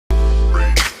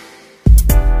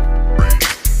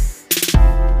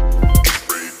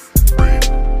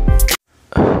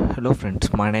Hello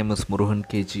friends, my name is Muruhan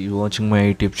KG. You're watching my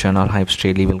YouTube channel HYIPs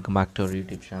Daily. Welcome back to our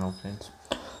YouTube channel, friends.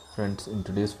 Friends, in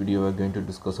today's video, we're going to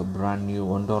discuss a brand new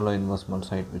 $1 investment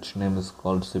site, which name is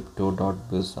called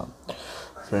Xipto.biz.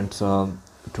 Friends,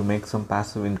 to make some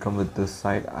passive income with this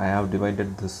site, I have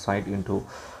divided this site into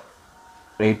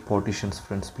 8 partitions.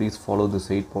 Friends, please follow these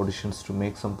 8 partitions to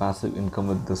make some passive income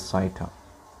with this site.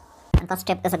 First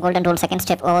step is a golden rule. Second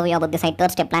step, overview about the site. Third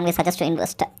step, plan we suggest to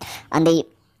invest. And the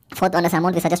fourth one is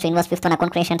amount we suggest to invest. Fifth one,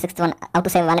 account creation. Sixth one, how to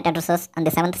save wallet addresses. And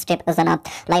the seventh step is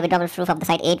live withdrawal proof of the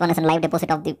site. Eighth one is a live deposit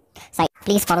of the site.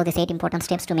 Please follow these 8 important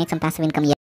steps to make some passive income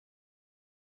here.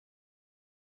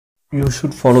 You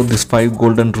should follow these 5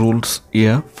 golden rules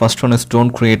here. First one is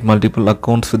don't create multiple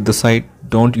accounts with the site.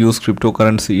 Don't use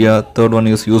cryptocurrency here. Third one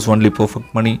is use only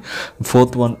perfect money.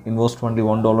 Fourth one, invest only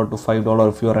 $1 to $5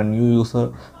 if you are a new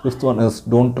user. Fifth one is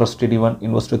don't trust anyone,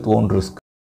 invest with own risk.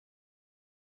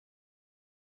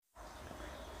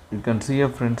 You can see here,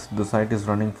 friends, the site is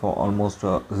running for almost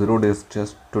 0 days.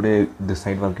 Just today the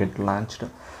site will get launched,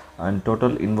 and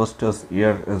total investors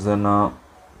here is an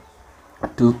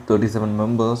 237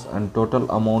 members, and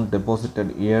total amount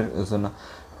deposited here is an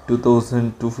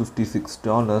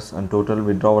 $2,256, and total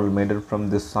withdrawal made from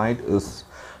this site is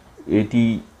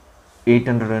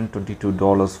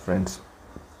 $822, friends.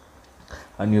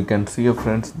 And you can see here,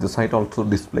 friends, the site also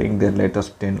displaying their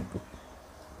latest 10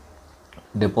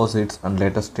 deposits and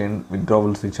latest 10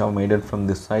 withdrawals which are made from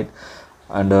this site.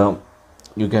 And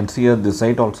you can see here the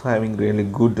site also having really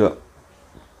good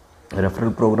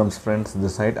referral programs, friends. The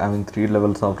site having 3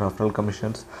 levels of referral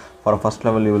commissions. For first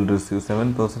level you will receive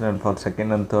 7%, and for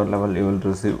second and third level you will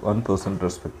receive 1%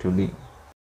 respectively.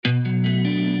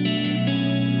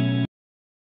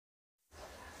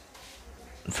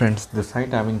 Friends, the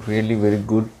site having really very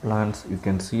good plans. You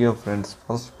can see here, friends,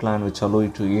 first plan which allow you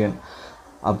to earn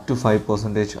up to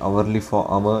 5% hourly for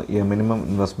hour. A minimum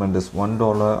investment is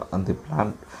 $1, and the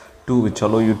plan 2 which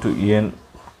allow you to earn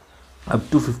up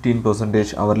to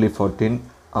 15% hourly for 10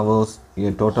 hours.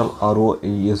 A total ROE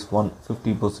is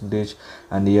 150%,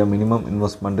 and a minimum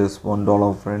investment is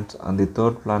 $1, friends. And the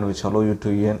third plan which allow you to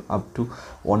earn up to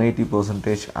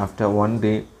 180% after 1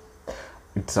 day.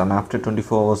 It's an after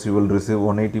 24 hours you will receive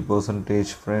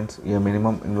 180%, friends. A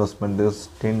minimum investment is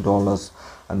 $10.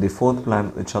 And the fourth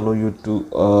plan which allow you to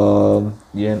earn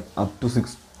up to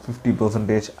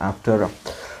 50% after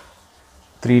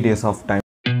 3 days of time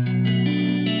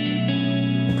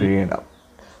period.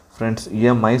 Friends,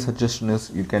 here my suggestion is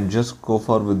you can just go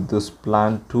for with this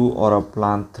plan 2 or a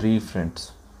plan 3,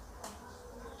 friends.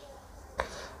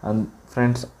 And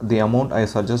friends, the amount I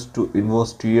suggest to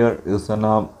invest here is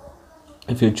an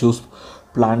if you choose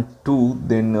plan 2,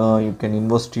 then you can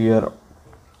invest here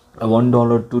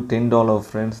 $1 to $10,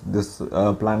 friends. This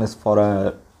plan is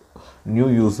for new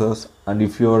users, and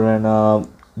if you are an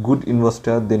good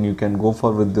investor, then you can go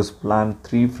for with this plan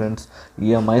 3, friends.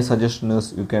 Here my suggestion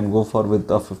is you can go for with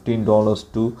 $15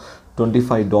 to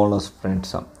 $25,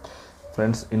 friends.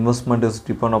 Friends, investment is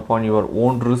depend upon your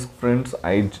own risk, friends.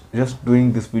 I just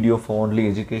doing this video for only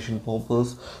education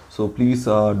purpose, so please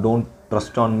don't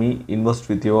trust on me. Invest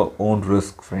with your own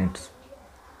risk, friends.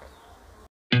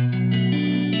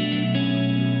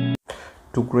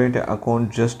 To create an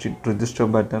account, just hit register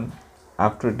button.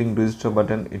 After hitting register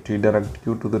button, it will direct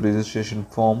you to the registration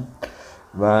form,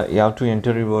 where you have to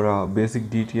enter your basic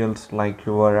details like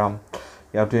your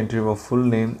you have to enter your full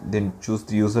name, then choose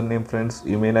the username, friends,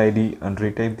 email ID, and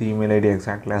retype the email ID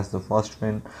exactly as the first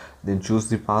one. Then choose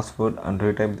the password and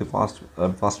retype the first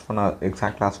one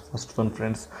exactly as first one,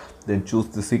 friends. Then choose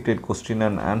the secret question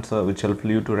and answer which help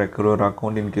you to recover your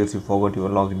account in case you forgot your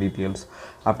login details.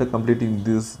 After completing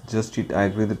this, just hit I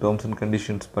agree the terms and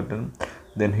conditions button,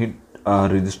 then hit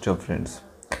register, friends.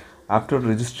 After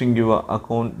registering your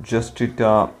account, just hit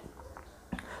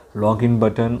login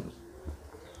button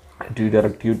to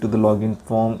direct you to the login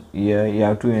form. Here you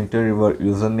have to enter your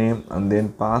username and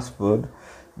then password,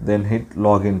 then hit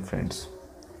login, friends.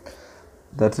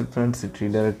 That's it, friends. It's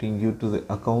redirecting you to the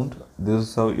account. This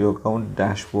is how your account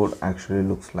dashboard actually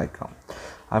looks like.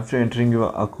 After entering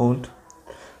your account,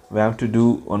 we have to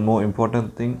do one more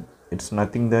important thing. It's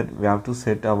nothing that we have to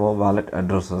set our wallet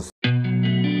addresses.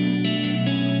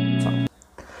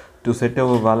 To set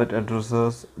our wallet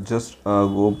addresses, just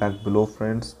go back below,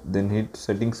 friends, then hit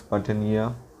settings button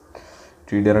here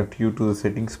to redirect you to the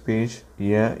settings page.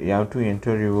 Here you have to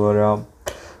enter your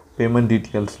payment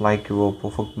details like your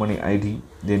perfect money ID,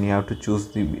 then you have to choose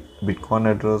the Bitcoin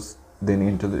address, then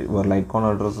enter your Litecoin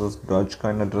addresses,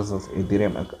 Dogecoin addresses,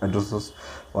 Ethereum addresses,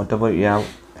 whatever you have,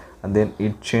 and then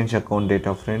it change account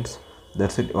data, friends.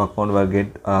 That's it, your account will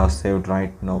get saved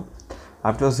right now.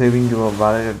 After saving your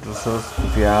wallet addresses,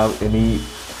 if you have any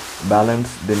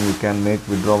balance, then you can make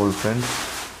withdrawal, friends.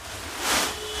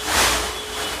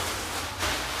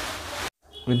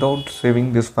 Without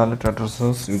saving these wallet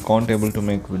addresses, you can't able to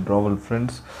make withdrawal,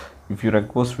 friends. If you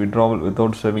request withdrawal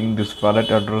without saving these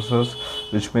wallet addresses,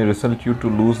 which may result you to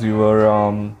lose your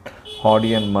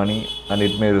hard-earned money, and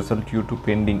it may result you to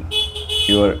pending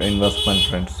your investment,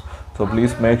 friends. So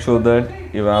please make sure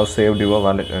that you have saved your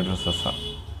wallet addresses.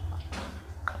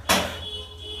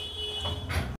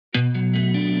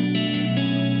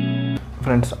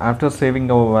 Friends, after saving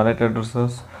our wallet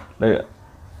addresses, let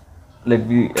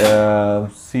me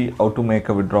see how to make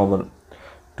a withdrawal.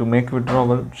 To make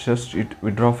withdrawal, just hit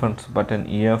withdraw funds button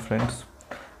here, friends.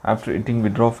 After hitting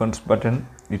withdraw funds button,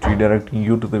 it redirecting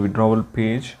you to the withdrawal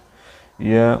page.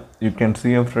 Here you can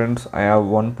see, friends, I have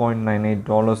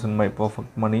 $1.98 in my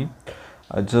perfect money.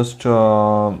 I just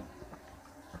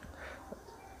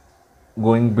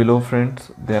going below,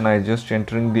 friends, then I just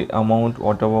entering the amount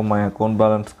whatever my account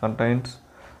balance contains.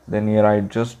 Then here I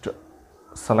just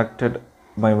selected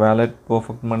my wallet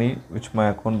perfect money which my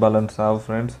account balance have,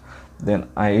 friends. Then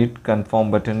I hit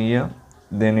confirm button here.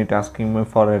 Then it asking me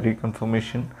for a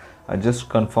reconfirmation. I just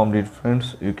confirmed it,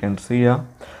 friends. You can see here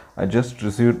I just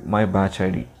received my batch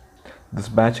ID. This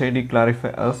batch ID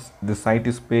clarifies us the site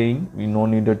is paying. We no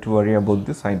needed to worry about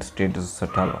the site status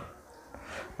at all.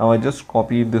 Now I just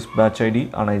copy this batch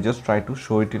ID and I just try to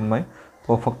show it in my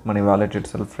perfect money wallet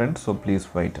itself, friends. So please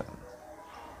wait.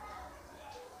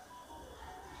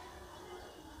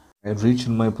 I reached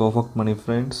my perfect money,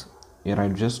 friends. Here I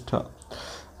just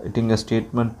hitting a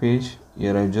statement page.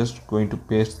 Here I just going to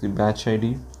paste the batch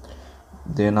ID.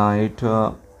 Then I hit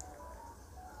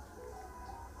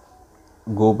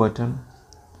go button.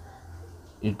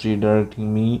 It redirecting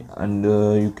me, and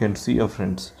you can see,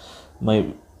 friends,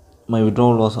 my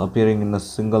withdrawal was appearing in a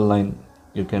single line.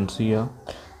 You can see here.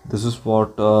 This is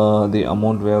what the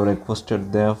amount we have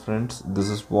requested there, friends. This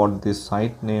is what the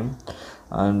site name,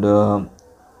 and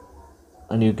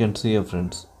you can see here,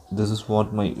 friends, this is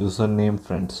what my username,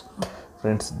 friends.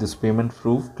 This payment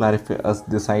proof clarify as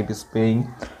the site is paying.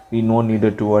 We no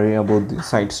needed to worry about the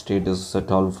site status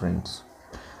at all, friends.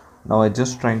 Now I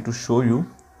just trying to show you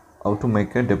how to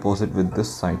make a deposit with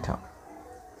this site.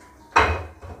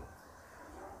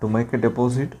 To make a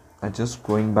deposit, I just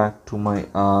going back to my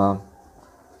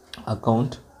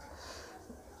account.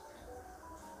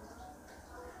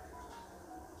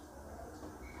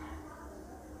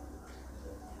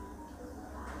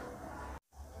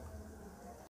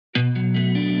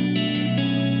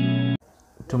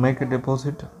 To make a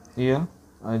deposit, here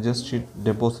I just hit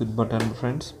deposit button,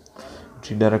 friends. It's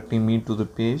redirecting me to the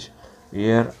page.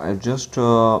 Here I just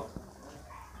going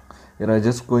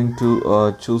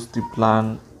to choose the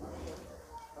plan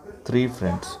 3,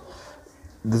 friends.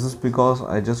 This is because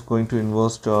I just going to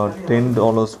invest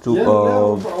 $10 to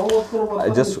I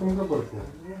just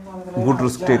good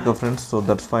risk taker, friends. So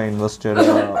that's why I invested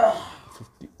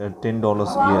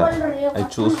 $10 here. I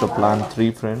chose the plan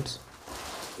 3, friends.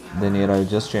 Then here I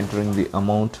just entering the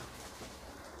amount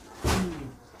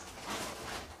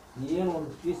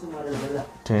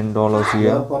 $10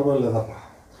 here.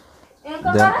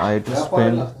 Then I had to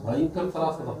spend.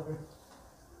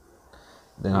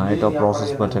 Then I hit a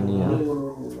process button here.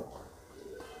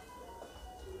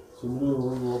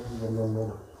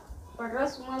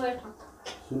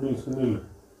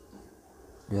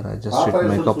 Here I just hit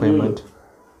make a payment.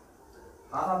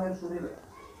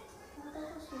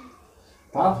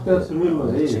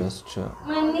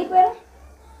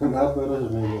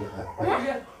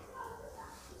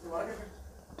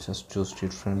 Just choose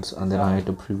it, friends, and then I hit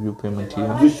a preview payment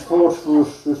here.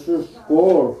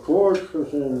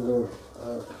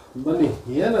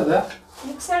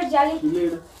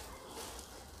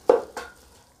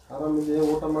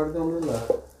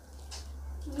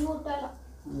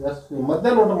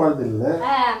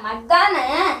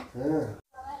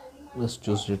 Let's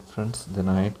choose it, friends. Then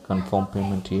I hit confirm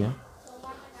payment here.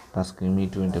 Asking me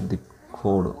to enter the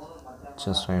code.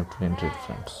 Just I have to enter it,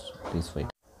 friends. Please wait.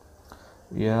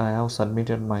 Yeah, I have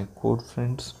submitted my code,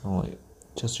 friends. Now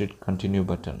just hit continue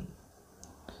button.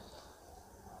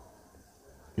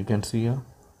 You can see here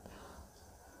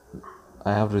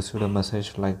I have received a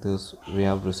message like this. We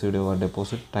have received our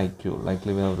deposit. Thank you.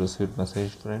 Likely we have received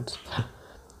message, friends.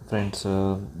 Friends,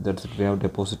 that's it. We have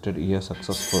deposited here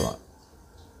successful.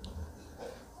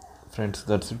 Friends,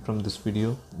 that's it from this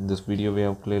video. In this video we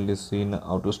have clearly seen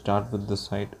how to start with the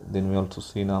site. Then we also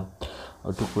seen how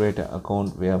to create an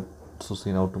account. We have also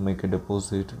seen how to make a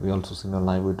deposit. We also seen a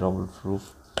live withdrawal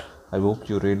proof. I hope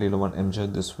you really love and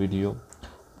enjoyed this video.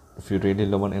 If you really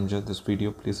love and enjoy this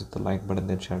video, please hit the like button,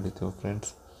 then share it with your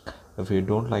friends. If you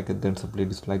don't like it, then simply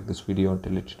dislike this video or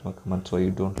tell it in a comment so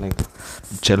you don't like it.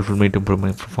 It will help me to improve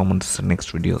my performance in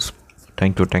next videos.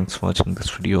 Thanks for watching this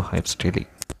video, HYIPs Daily.